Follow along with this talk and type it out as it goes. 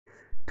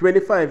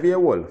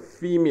25-year-old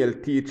female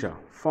teacher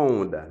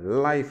found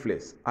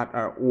lifeless at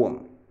her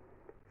home,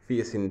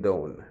 facing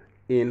down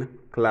in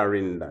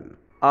Clarendon.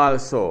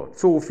 Also,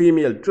 2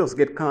 females just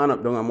get caught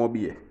up down a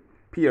mobile.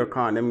 Pair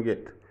can them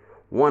get.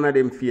 One of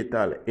them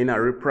fatal in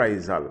a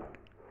reprisal.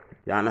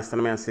 You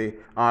understand me I say?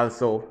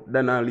 Also,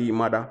 Donna-lee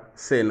mother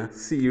send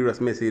serious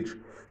message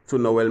to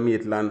Noel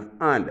Maitland,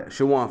 and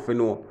she want to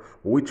know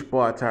which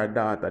part her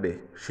daughter there.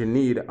 She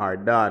need her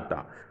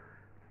daughter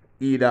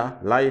either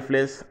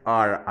lifeless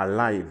or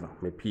alive,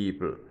 my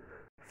people.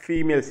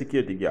 Female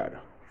security guard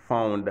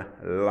found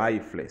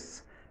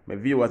lifeless. My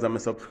viewers and my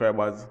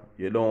subscribers,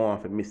 you don't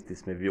want to miss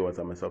this, my viewers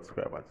and my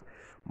subscribers.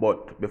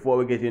 But before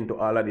we get into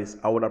all of this,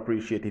 I would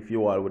appreciate if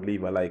you all would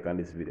leave a like on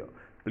this video.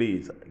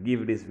 Please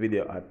give this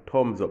video a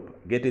thumbs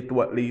up. Get it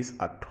to at least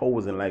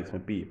 1,000 likes, my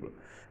people.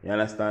 You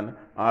understand?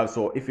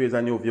 Also, if you're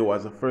a new viewer,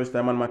 first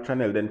time on my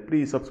channel, then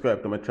please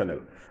subscribe to my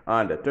channel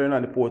and turn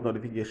on the post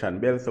notification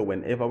bell so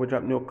whenever we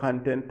drop new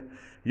content,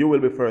 you will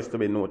be first to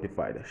be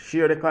notified.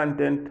 Share the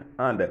content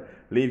and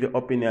leave your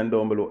opinion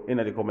down below in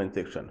the comment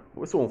section.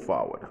 We're soon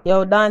forward.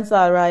 Yo,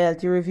 Dancehall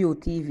Royalty Review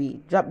TV.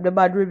 Drop the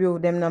bad review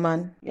them no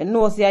man. You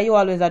know see you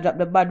always drop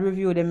the bad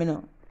review them, you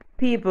know.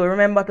 People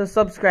remember to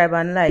subscribe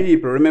and like.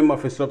 People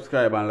remember to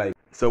subscribe and like.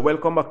 So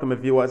welcome back to my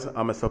viewers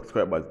and my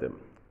subscribers them.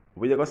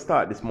 We're going to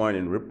start this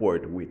morning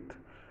report with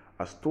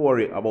a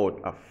story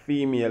about a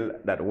female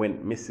that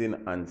went missing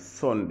on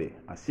Sunday,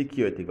 a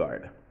security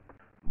guard.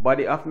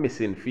 Body of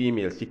missing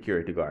female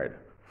security guard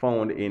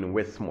found in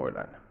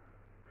Westmoreland.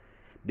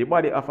 The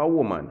body of a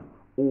woman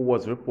who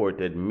was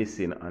reported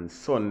missing on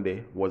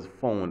Sunday was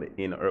found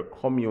in her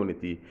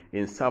community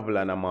in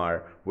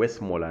Savannah,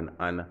 Westmoreland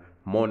on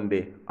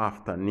Monday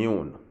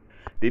afternoon.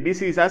 The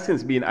deceased has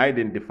since been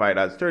identified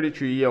as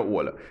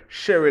 33-year-old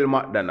Cheryl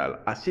McDonald,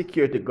 a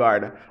security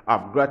guard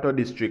of Grotto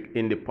District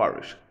in the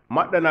parish.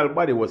 McDonald's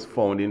body was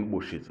found in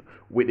bushes,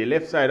 with the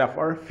left side of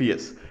her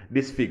face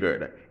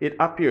disfigured. It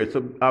appears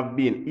to have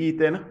been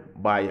eaten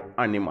by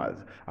animals.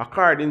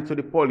 According to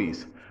the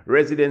police,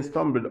 residents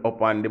stumbled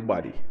upon the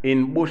body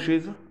in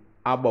bushes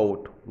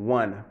about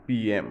 1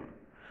 p.m.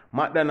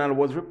 McDonald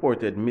was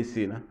reported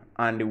missing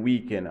on the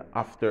weekend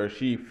after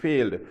she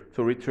failed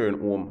to return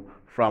home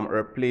from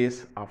her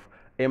place of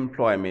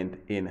employment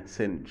in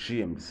St.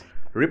 James.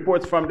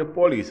 Reports from the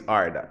police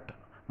are that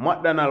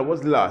McDonald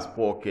was last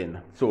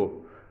spoken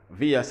to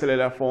via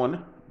cellular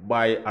phone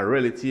by a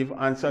relative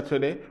on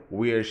Saturday,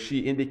 where she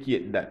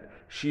indicated that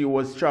she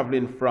was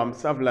traveling from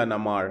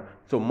Savannah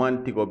to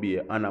Montego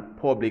Bay on a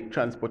public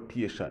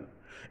transportation.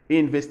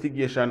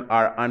 Investigations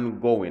are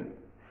ongoing.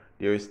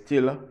 There is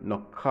still no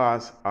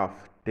cause of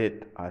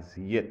death as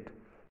yet,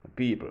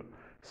 people.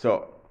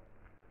 So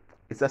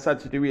it's a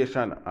sad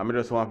situation. I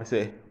just want to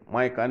say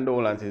my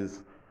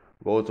condolences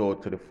goes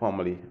out to the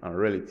family and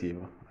relative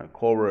and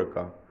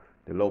co-worker,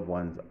 the loved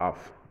ones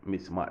of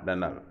Miss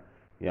McDonald.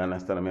 You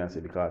understand me I say?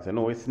 Because you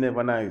know it's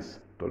never nice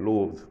to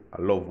lose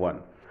a loved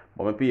one.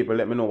 But my people,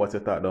 let me know what you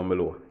thought down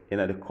below in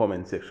the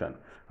comment section.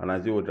 And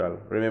as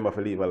usual, remember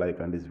to leave a like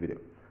on this video.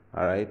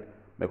 Alright?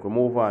 Make we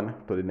move on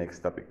to the next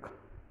topic.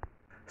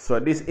 So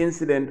this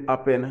incident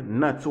happened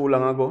not too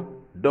long ago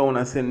down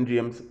at St.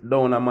 James,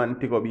 down at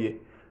Montego Bay,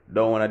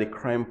 down at the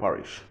crime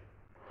parish.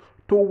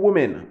 2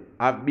 women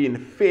have been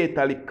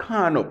fatally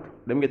cornered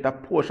up. Them get a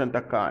portion to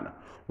corner.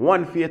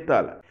 One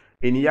fatal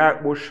in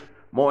Yarkbush,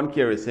 Mount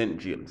Carey, St.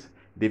 James.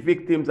 The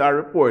victims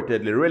are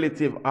reportedly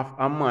relative of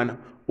a man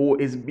who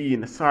is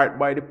being sought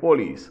by the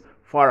police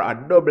for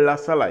a double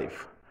loss of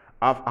life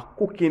of a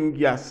cooking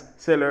gas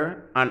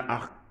seller and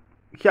a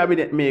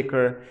cabinet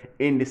maker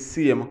in the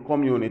same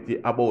community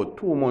about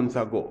 2 months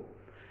ago.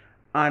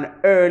 An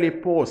early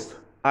post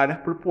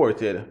had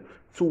reported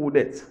 2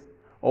 deaths.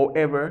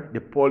 However,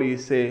 the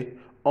police say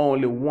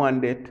only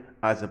 1 death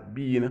has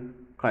been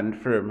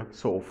confirmed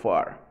so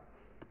far.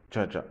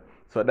 Chacha.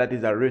 So that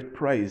is a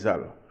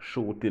reprisal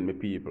shooting, my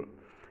people.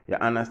 You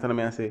understand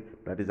me I say?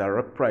 That is a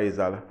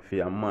reprisal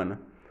for a man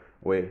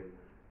where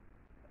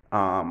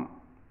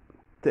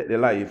take the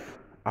life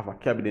of a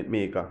cabinet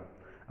maker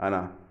and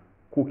a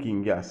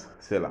cooking gas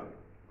seller.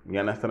 You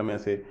understand me I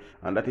say?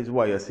 And that is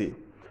why you see,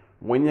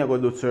 when you go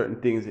do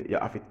certain things, you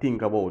have to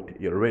think about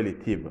your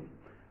relative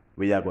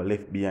where you go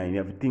left behind. You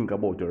have to think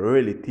about your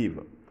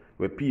relative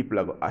where people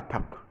are going to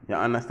attack. You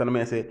understand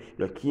me I say?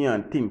 You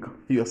can't think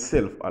for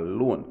yourself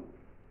alone.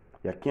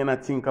 You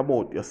cannot think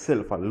about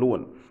yourself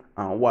alone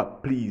and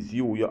what please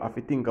you. You have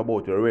to think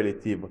about your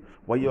relative.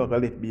 What you have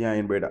left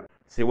behind, brother.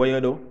 See what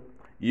you do?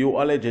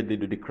 You allegedly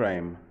do the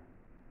crime.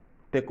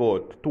 Take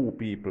out 2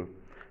 people.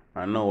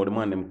 And now the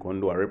man them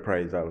can do a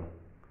reprisal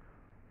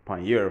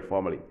upon your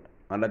family.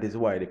 And that is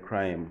why the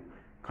crime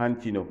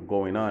continue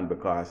going on,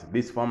 because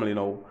this family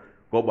now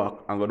go back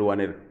and go do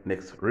a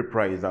next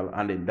reprisal,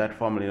 and then that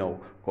family now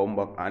come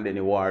back, and then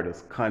the war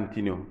just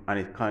continue and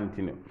it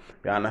continue.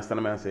 You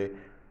understand me I say?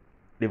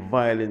 The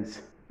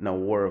violence now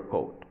work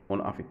out.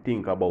 You have to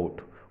think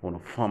about on a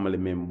family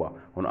member.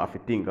 You have to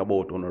think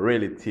about on a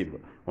relative.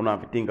 You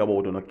have to think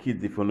about on a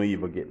kids if you don't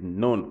even get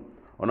none.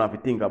 You have to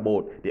think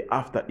about the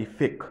after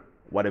effect,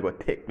 what they going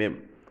to take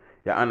them.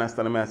 You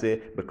understand me? I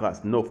say,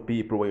 because enough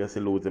people where you say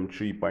lose them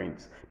 3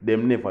 points,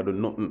 them never do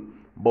nothing.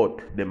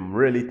 But them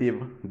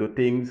relative do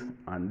things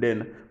and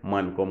then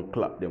man come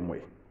clap them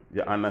way.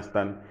 You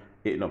understand?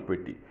 It not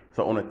pretty.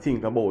 So I want to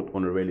think about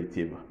on a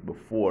relative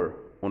before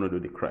I do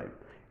the crime.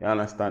 You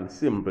understand?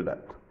 Simple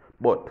that.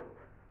 But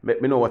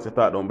let me know what you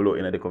thought down below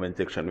in the comment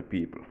section with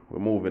people. We're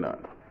moving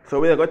on. So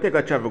we're going to take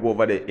a travel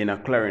over there in a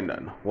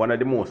Clarendon, one of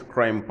the most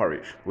crime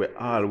parish, where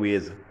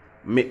always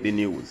make the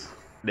news.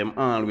 Them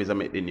always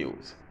make the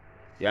news.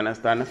 You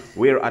understand?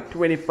 Where a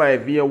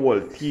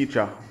 25-year-old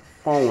teacher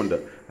found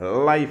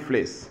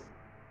lifeless,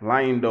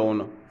 lying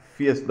down,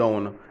 face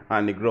down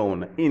on the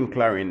ground in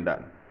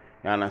Clarendon.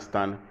 You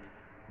understand?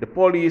 The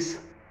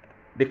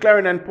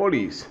Clarendon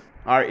police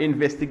are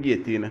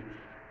investigating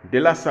the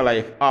lost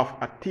life of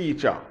a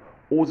teacher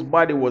whose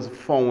body was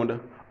found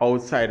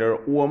outside her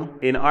home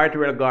in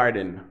Arterial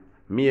Garden,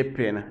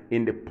 Maypen,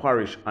 in the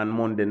parish on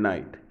Monday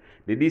night.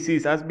 The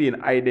deceased has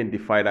been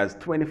identified as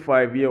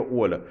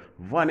 25-year-old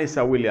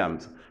Vanessa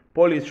Williams.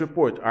 Police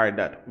reports are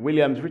that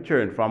Williams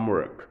returned from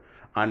work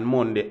on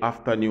Monday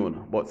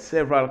afternoon, but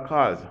several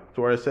calls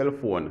to her cell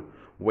phone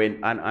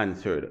went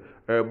unanswered.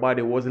 Her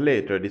body was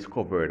later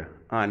discovered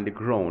on the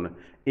ground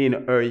in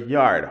her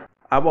yard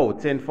about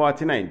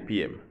 10:49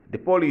 p.m. The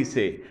police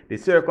say the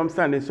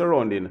circumstances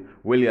surrounding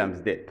Williams'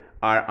 death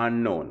are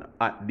unknown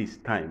at this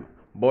time,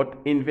 but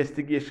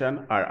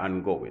investigations are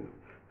ongoing.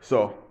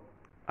 So,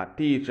 a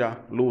teacher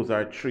lose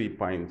her 3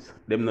 points.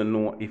 Them don't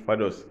know if it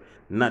was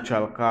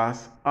natural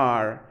cause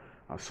or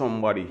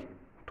somebody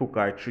took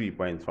her 3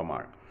 points from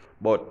her.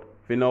 But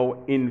for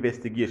now,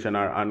 investigations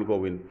are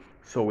ongoing.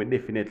 So we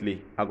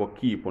definitely are going to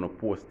keep on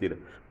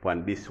posted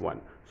on this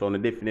one. So we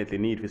definitely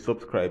need to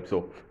subscribe.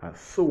 So as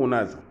soon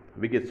as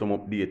we get some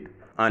update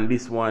on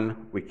this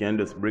one, we can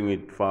just bring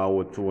it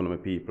forward to one of my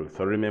people.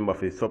 So remember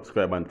to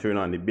subscribe and turn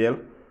on the bell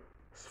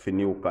for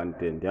new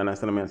content. You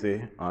understand what I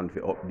say? And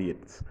for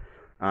updates.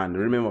 And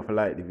remember to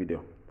like the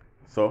video.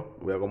 So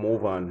we are going to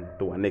move on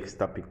to our next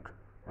topic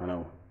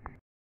now.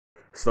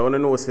 So I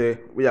know say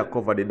we have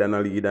covered the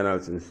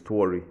Donna-lee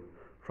story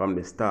from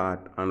the start,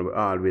 and we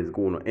always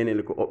go on any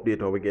little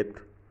update we get.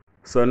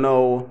 So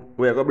now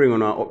we are going to bring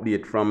on an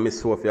update from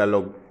Miss Sophia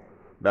Lug,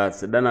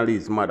 that's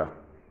Donna-lee's mother.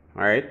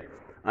 Alright?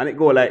 And it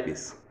go like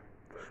this.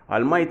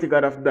 Almighty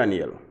God of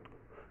Daniel,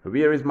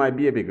 where is my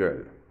baby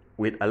girl?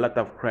 With a lot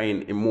of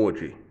crying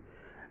emoji.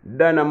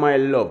 Donna, my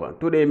lover,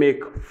 today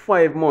make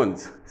 5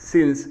 months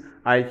since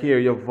I hear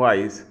your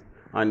voice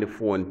on the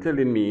phone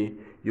telling me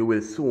you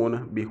will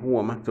soon be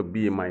home to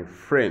be my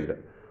friend,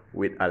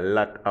 with a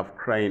lot of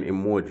crying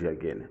emoji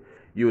again.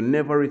 You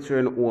never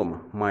return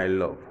home, my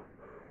love.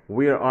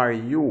 Where are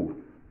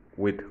you?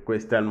 With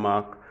question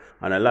mark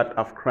and a lot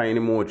of crying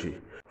emoji.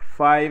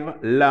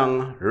 5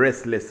 long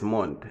restless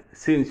months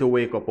since you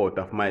wake up out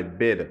of my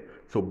bed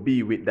to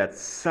be with that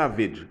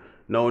savage.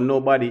 Now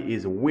nobody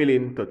is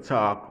willing to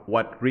talk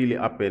what really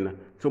happened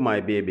to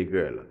my baby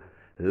girl.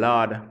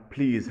 Lord,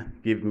 please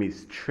give me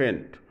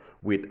strength,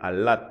 with a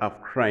lot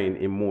of crying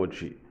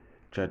emoji.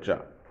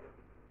 Cha-cha.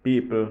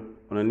 People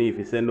underneath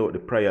you send out the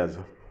prayers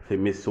for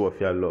Miss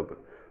Sophia Lug,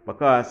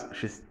 because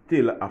she's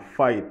still a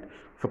fight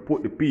to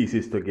put the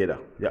pieces together.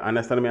 You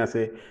understand me I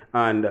say?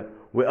 And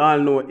we all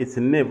know it's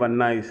never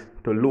nice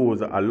to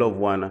lose a loved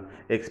one,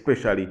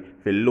 especially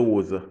if you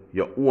lose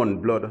your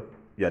own blood,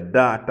 your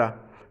daughter,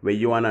 where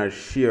you and her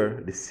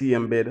share the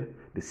same bed,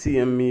 the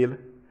same meal.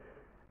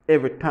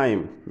 Every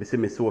time I see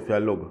Miss Sophia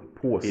Lug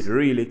post, it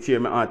really tear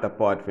my heart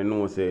apart for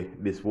know say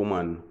this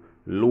woman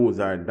lose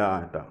her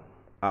daughter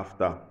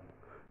after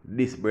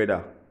this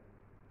brother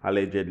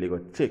allegedly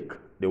got take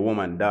the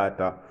woman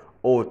daughter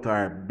out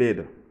her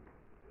bed.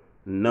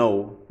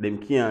 Now them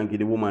can't give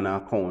the woman an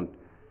account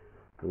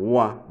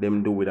what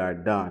them do with her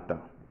daughter.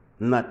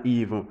 Not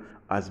even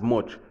as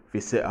much if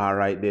you say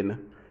alright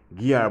then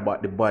give her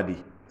back the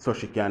body so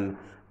she can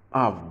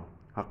have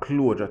a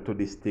closure to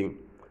this thing.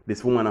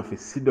 This woman have to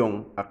sit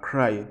down and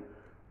cry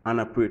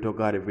and I pray to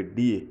God every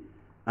day,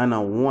 and I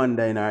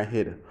wonder in her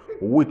head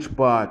which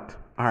part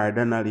are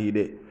Donna-lee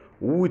there,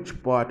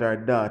 which part are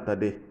daughter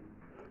there.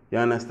 You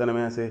understand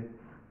what I say?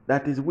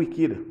 That is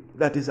wicked.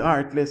 That is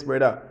heartless,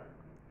 brother.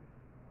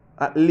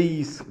 At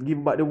least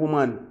give back the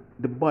woman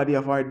the body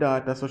of her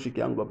daughter so she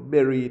can go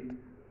bury it.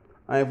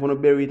 And if you want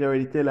to bury it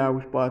already, tell her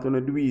which part you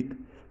want to do it,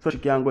 so she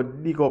can go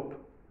dig up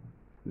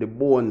the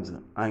bones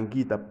and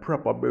get a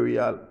proper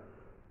burial.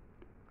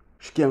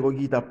 She can go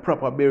get a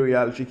proper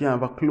burial. She can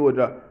have a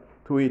closure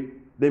to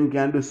it. Them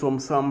can do some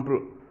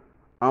sample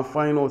and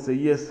find out say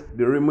yes,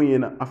 the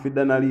remain of the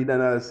Donna-lee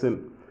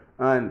Donaldson,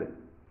 and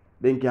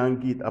then can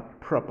get a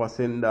proper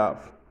send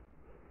off.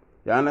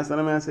 You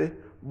understand what I say?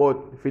 But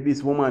if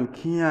this woman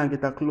can't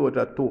get a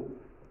closure to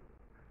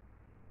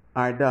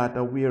her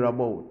daughter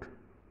whereabout,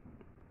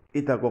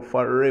 it a go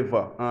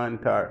forever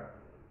haunt her.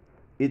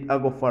 It a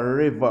go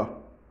forever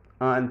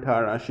haunt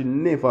her, and she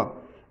never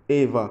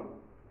ever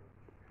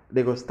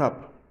they go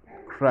stop,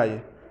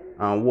 cry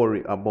and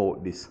worry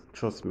about this.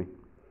 Trust me.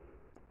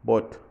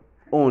 But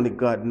only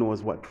God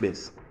knows what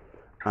best.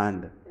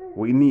 And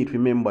We need to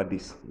remember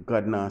this.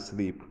 God not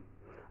sleep.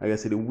 I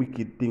say the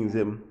wicked things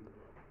them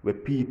where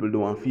people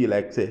don't feel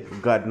like say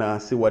God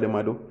not see what them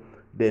a do,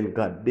 then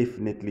God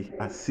definitely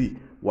a see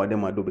what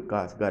them a do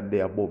because God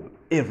they above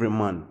every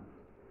man.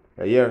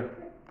 You hear?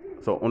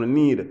 So on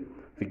need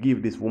to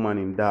give this woman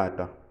in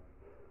data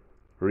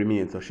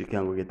remain so she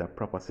can go get a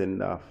proper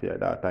send off for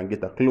that and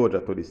get a closure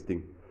to this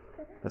thing.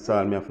 That's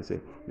all I have to say.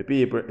 The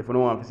people, if you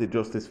don't want to see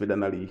justice for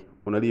Donna-lee,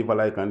 wanna leave a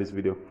like on this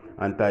video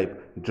and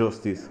type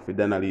justice for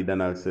Donna-lee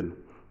Donaldson.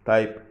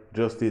 Type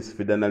justice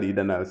for Donna-lee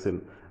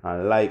Donaldson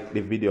and like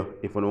the video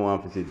if you don't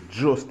want to see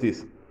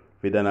justice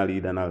for Donna-lee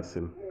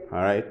Donaldson.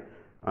 Alright?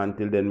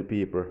 Until then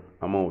people,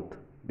 I'm out.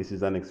 This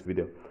is the next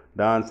video.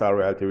 Dancehall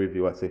Royalty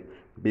Review. I say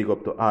big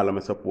up to all of my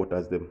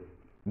supporters them.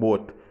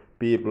 Both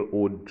people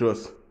who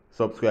just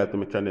subscribe to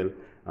my channel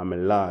and my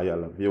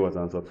loyal viewers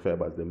and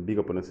subscribers them. Big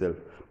up on yourself.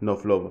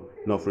 Enough love,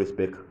 enough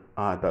respect,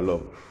 heart of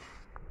love.